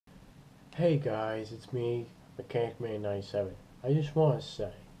Hey guys, it's me, Mechanic Man 97. I just want to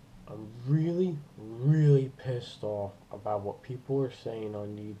say, I'm really pissed off about what people are saying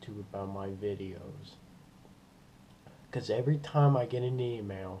on YouTube about my videos. Because every time I get an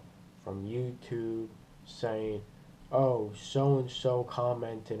email from YouTube saying, oh, so and so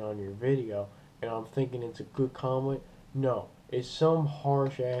commented on your video, and I'm thinking it's a good comment, no, it's some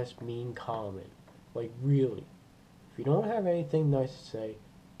harsh ass mean comment. Like, really. If you don't have anything nice to say,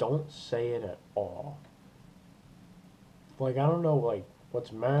 don't say it at all. Like, I don't know, like,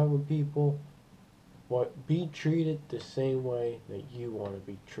 what's mad with people, but be treated the same way that you want to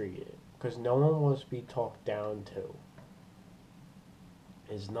be treated. Because no one wants to be talked down to.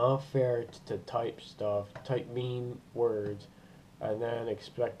 It's not fair to type stuff, type mean words, and then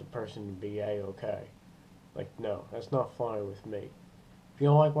expect the person to be A-okay. Like, no, that's not fine with me. If you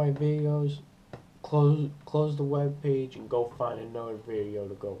don't like my videos, close the web page and go find another video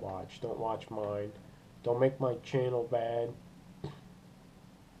to go watch. Don't watch mine. Don't make my channel bad.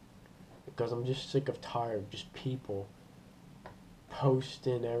 Because I'm just sick of tired of just people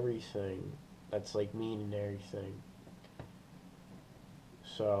posting everything that's like mean and everything.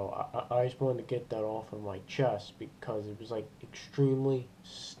 So I just wanted to get that off of my chest because it was like extremely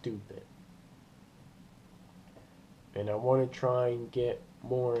stupid. And I want to try and get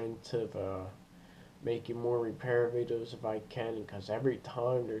more into the making more repair videos if I can, because every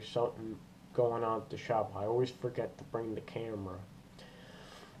time there's something going on at the shop, I always forget to bring the camera.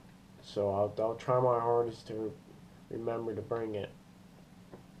 So I'll try my hardest to remember to bring it.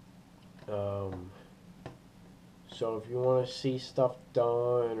 So if you want to see stuff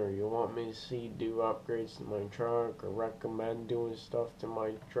done, or you want me to do upgrades to my truck, or recommend doing stuff to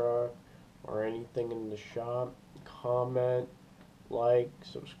my truck, or anything in the shop, comment, like,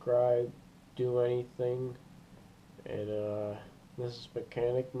 subscribe, do anything. And this is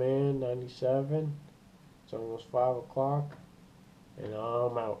Mechanic Man 97. It's almost 5 o'clock, and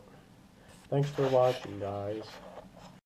I'm out. Thanks for watching, guys.